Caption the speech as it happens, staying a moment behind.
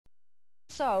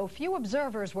So, few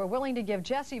observers were willing to give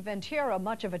Jesse Ventura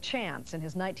much of a chance in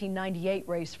his 1998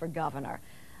 race for governor.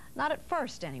 Not at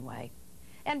first, anyway.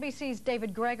 NBC's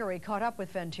David Gregory caught up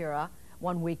with Ventura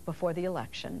 1 week before the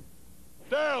election.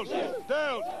 Down.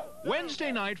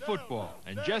 Wednesday night football,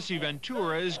 and Jesse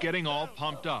Ventura is getting all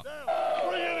pumped up.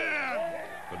 Bring it in.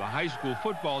 For the high school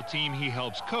football team he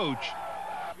helps coach,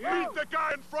 Beat the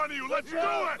guy in front of you. Let's do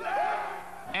it.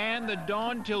 and the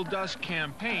Dawn Till Dusk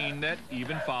campaign that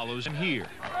even follows him here.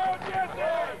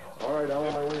 All right, I'm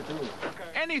on my way through.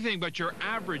 Anything but your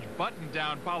average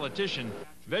button-down politician,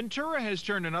 Ventura has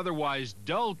turned an otherwise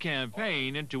dull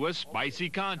campaign into a spicy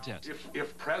contest.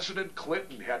 If President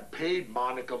Clinton had paid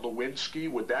Monica Lewinsky,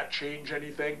 would that change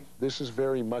anything? This is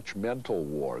very much mental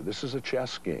war. This is a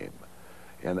chess game,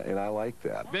 and I like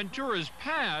that. Ventura's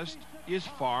past is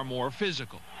far more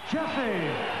physical. Jesse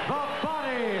the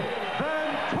Body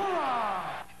Ventura!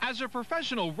 As a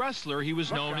professional wrestler, he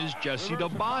was known as Jesse the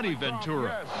Body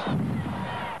Ventura,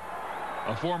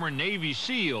 a former Navy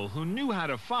SEAL who knew how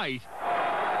to fight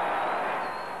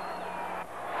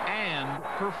and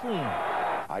perform.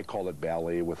 I call it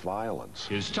ballet with violence.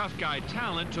 His tough guy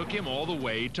talent took him all the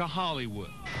way to Hollywood.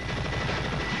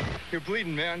 You're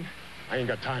bleeding, man. I ain't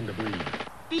got time to bleed.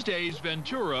 These days,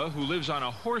 Ventura, who lives on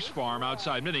a horse farm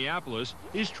outside Minneapolis,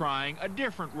 is trying a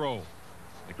different role.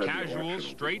 The casual,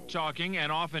 straight-talking,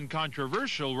 and often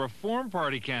controversial Reform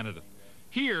Party candidate.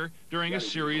 Here, during a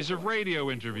series of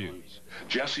radio interviews.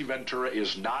 Jesse Ventura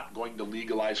is not going to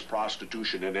legalize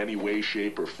prostitution in any way,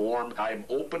 shape, or form. I am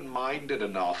open-minded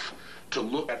enough to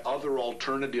look at other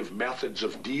alternative methods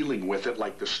of dealing with it,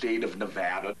 like the state of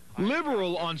Nevada.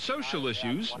 Liberal on social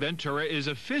issues, Ventura is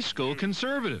a fiscal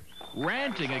conservative,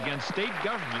 ranting against state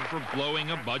government for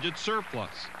blowing a budget surplus.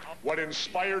 What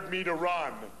inspired me to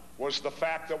run was the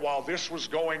fact that while this was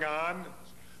going on,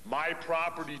 my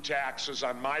property taxes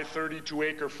on my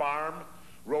 32-acre farm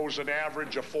rose an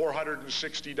average of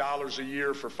 $460 a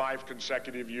year for 5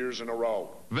 consecutive years in a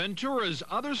row. Ventura's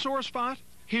other sore spot?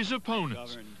 His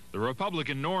opponents, the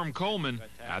Republican Norm Coleman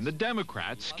and the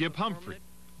Democrat Skip Humphrey,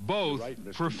 both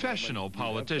professional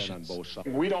politicians.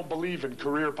 We don't believe in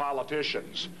career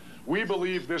politicians. We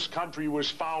believe this country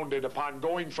was founded upon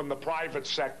going from the private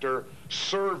sector,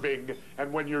 serving,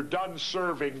 and when you're done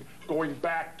serving, going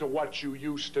back to what you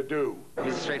used to do.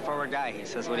 He's a straightforward guy. He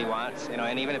says what he wants,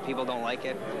 and even if people don't like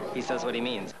it, he says what he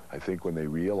means. I think when they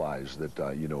realize that,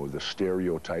 the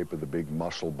stereotype of the big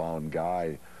muscle-bound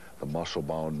guy, the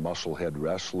muscle-bound, muscle-head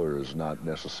wrestler is not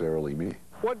necessarily me.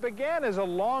 What began as a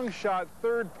long-shot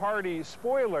third-party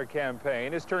spoiler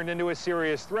campaign has turned into a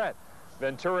serious threat.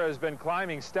 Ventura has been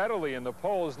climbing steadily in the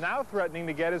polls, now threatening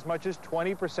to get as much as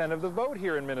 20% of the vote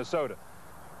here in Minnesota.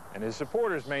 And his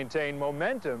supporters maintain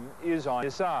momentum is on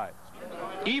his side.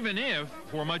 Even if,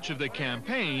 for much of the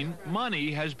campaign,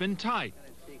 money has been tight.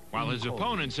 While his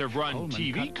opponents have run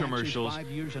TV commercials,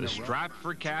 the Strap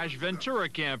for Cash Ventura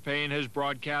campaign has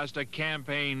broadcast a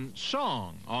campaign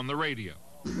song on the radio.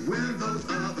 When those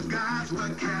other guys were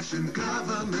cashing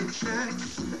government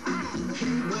checks,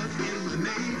 he was in the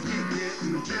Navy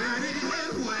getting dirty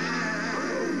and wet.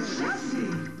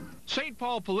 St.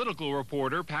 Paul political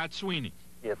reporter Pat Sweeney.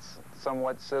 It's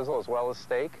somewhat sizzle as well as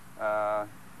steak.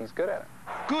 He's good at it.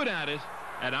 Good at it,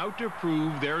 and out to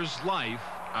prove there's life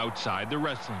outside the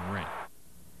wrestling ring.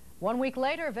 1 week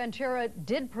later, Ventura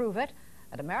did prove it,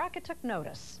 and America took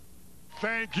notice.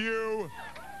 Thank you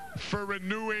for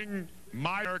renewing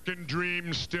my American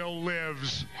dream still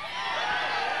lives.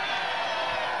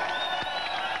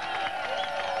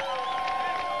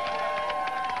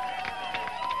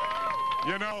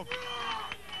 You know,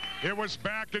 it was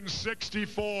back in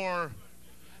 '64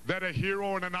 that a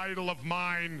hero and an idol of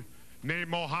mine named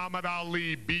Muhammad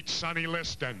Ali beat Sonny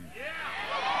Liston.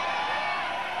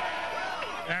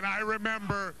 And I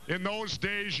remember in those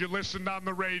days you listened on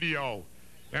the radio,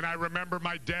 and I remember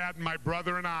my dad and my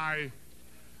brother and I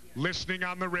listening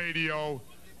on the radio,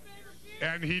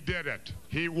 and he did it.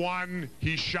 He won.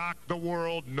 He shocked the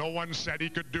world. No one said he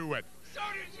could do it. So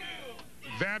did you.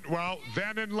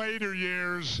 Then in later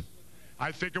years,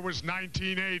 I think it was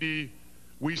 1980,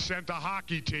 we sent a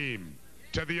hockey team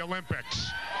to the Olympics.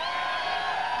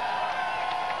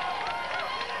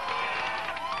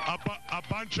 A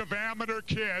bunch of amateur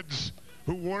kids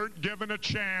who weren't given a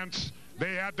chance.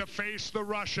 They had to face the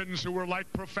Russians, who were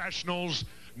like professionals.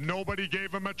 Nobody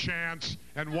gave them a chance.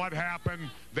 And what happened?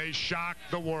 They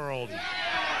shocked the world.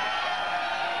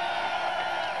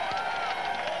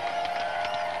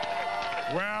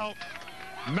 Well,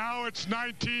 now it's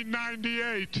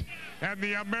 1998, and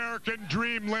the American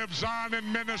dream lives on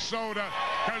in Minnesota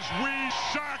because we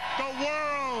shocked the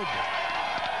world.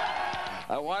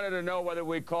 I wanted to know whether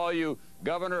we call you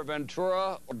Governor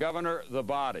Ventura or Governor the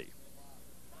Body.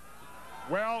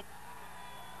 Well,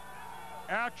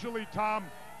 actually, Tom,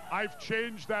 I've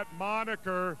changed that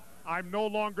moniker. I'm no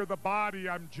longer the Body.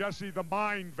 I'm Jesse the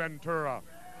Mind Ventura.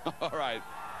 All right.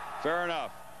 Fair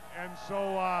enough. And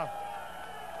so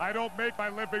I don't make my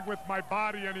living with my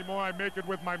body anymore. I make it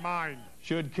with my mind.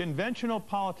 Should conventional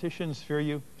politicians fear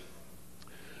you?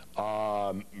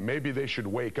 Maybe they should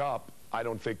wake up. I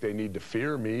don't think they need to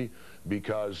fear me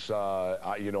because,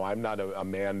 you know, I'm not a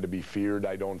man to be feared,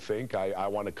 I don't think. I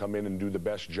want to come in and do the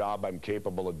best job I'm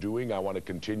capable of doing. I want to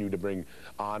continue to bring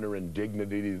honor and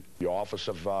dignity to the office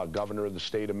of governor of the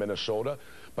state of Minnesota.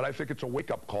 But I think it's a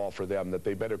wake-up call for them that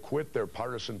they better quit their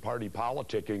partisan party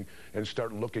politicking and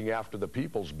start looking after the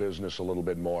people's business a little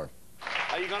bit more.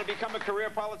 Are you going to become a career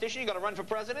politician? You going to run for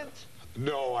president?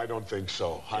 No, I don't think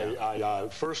so. Yeah.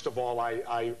 First of all,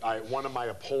 one of my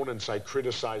opponents, I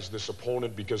criticized this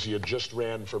opponent because he had just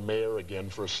ran for mayor again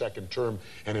for a second term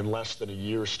and in less than a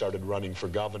year started running for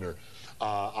governor.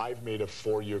 I've made a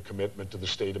 4-year commitment to the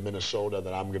state of Minnesota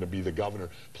that I'm going to be the governor.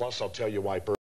 Plus, I'll tell you why.